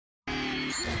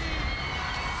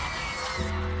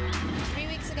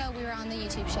we were on the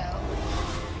YouTube show.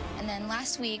 And then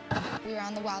last week, we were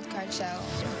on the wildcard show.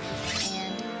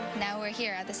 And now we're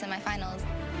here at the semifinals.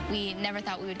 We never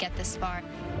thought we would get this far.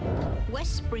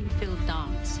 West Springfield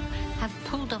Dance have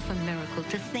pulled off a miracle.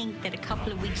 To think that a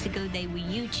couple of weeks ago they were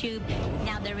YouTube,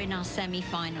 now they're in our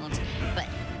semi-finals. But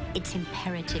it's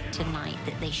imperative tonight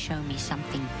that they show me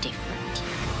something different.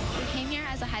 We came here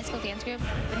as a high school dance group,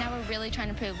 but now we're really trying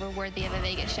to prove we're worthy of a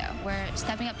Vegas show. We're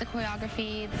stepping up the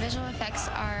choreography, the visual effects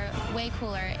are way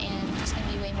cooler and just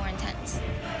gonna be way more intense.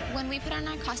 When we put on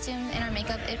our costume and our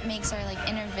makeup, it makes our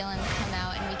inner villain come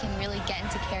out and we can really get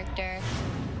into character.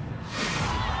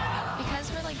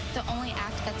 Because we're the only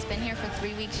act that's been here for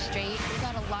 3 weeks straight, we've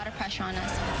got a lot of pressure on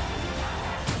us.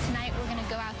 Tonight we're gonna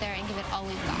go out there and give it all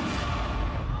we've got.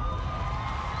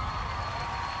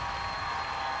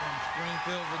 From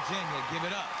Springfield, Virginia, give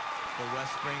it up for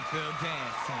West Springfield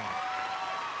Dance Team.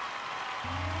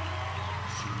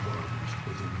 Survivors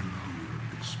of a nuclear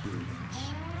experience.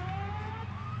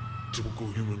 Typical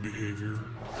human behavior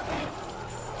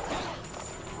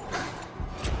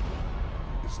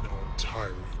is now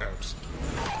entirely absent.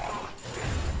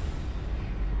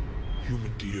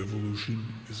 Human de-evolution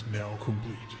is now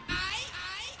complete.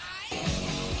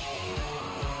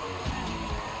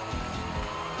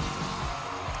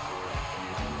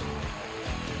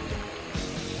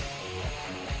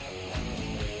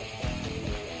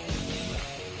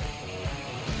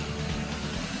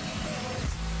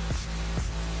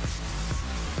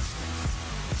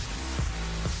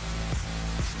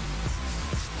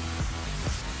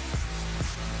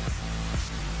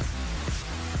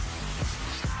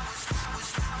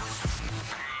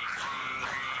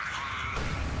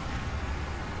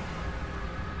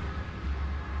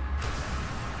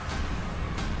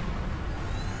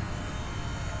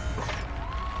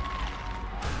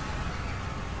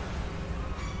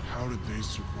 How did they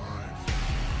survive?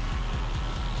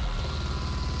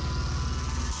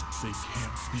 They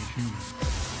can't be human.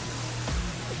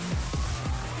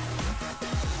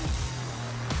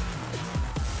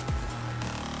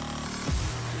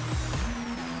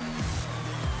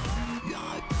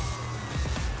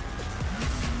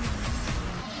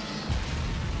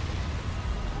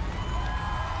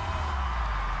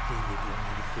 They would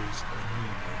only to face a new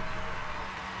nightmare,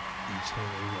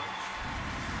 eternal life.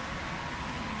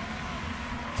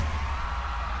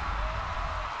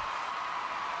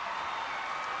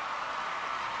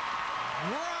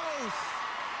 Gross!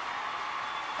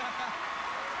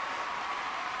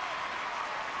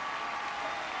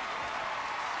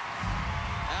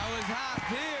 That was hot.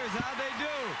 Piers, how'd they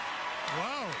do?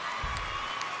 Wow.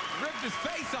 Ripped his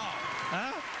face off.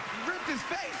 Huh? Ripped his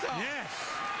face off. Yes.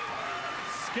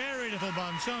 Scary little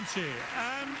bunch, aren't you?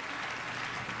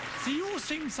 So you all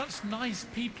seem such nice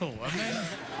people. And then...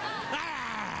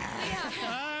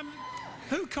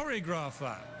 who choreographed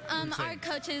that? Our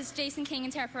coaches, Jason King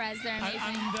and Tara Perez, they're amazing.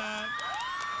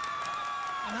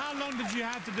 And how long did you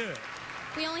have to do it?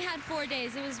 We only had 4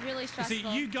 days. It was really stressful. See,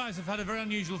 you guys have had a very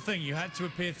unusual thing. You had to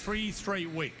appear 3 straight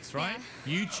weeks, right?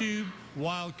 Yeah. YouTube,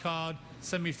 wildcard,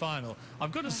 semi-final.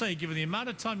 I've got to say, given the amount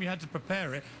of time you had to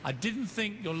prepare it, I didn't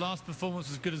think your last performance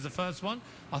was as good as the first one.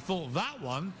 I thought that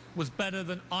one was better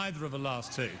than either of the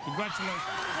last two. Congratulations.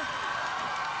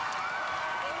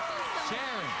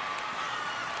 Sharon.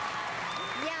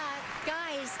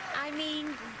 I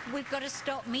mean, we've got to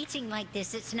stop meeting like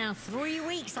this. It's now 3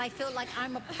 weeks. I feel like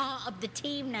I'm a part of the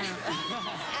team now.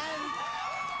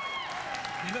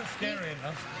 You look scary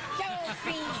enough. Don't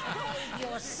behave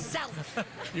yourself.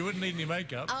 You wouldn't need any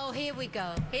makeup. Oh, here we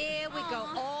go. Here we go.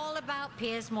 All about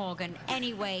Piers Morgan.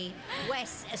 Anyway,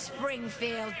 West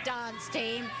Springfield Dance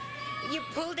Team, you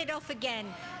pulled it off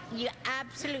again. You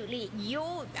absolutely,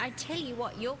 I tell you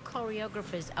what, your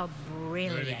choreographers are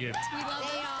brilliant. Really good. We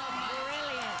love They are brilliant.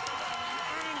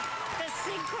 And the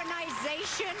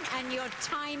synchronization and your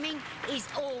timing is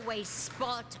always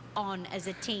spot on as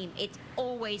a team. It's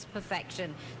always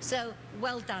perfection. So,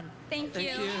 well done. Thank you.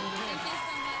 Thank you so much.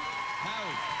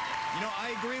 Howie. You know,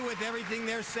 I agree with everything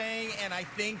they're saying, and I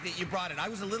think that you brought it. I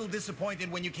was a little disappointed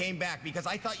when you came back because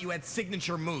I thought you had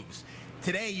signature moves.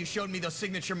 Today, you showed me those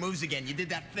signature moves again. You did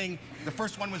that thing. The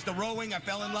first one was the rowing I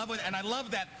fell in love with, and I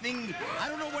love that thing. I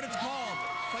don't know what it's called,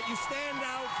 but you stand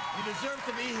out. You deserve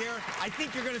to be here. I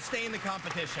think you're going to stay in the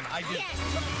competition. I do. Yes,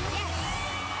 yes.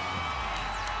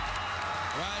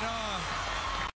 Right on.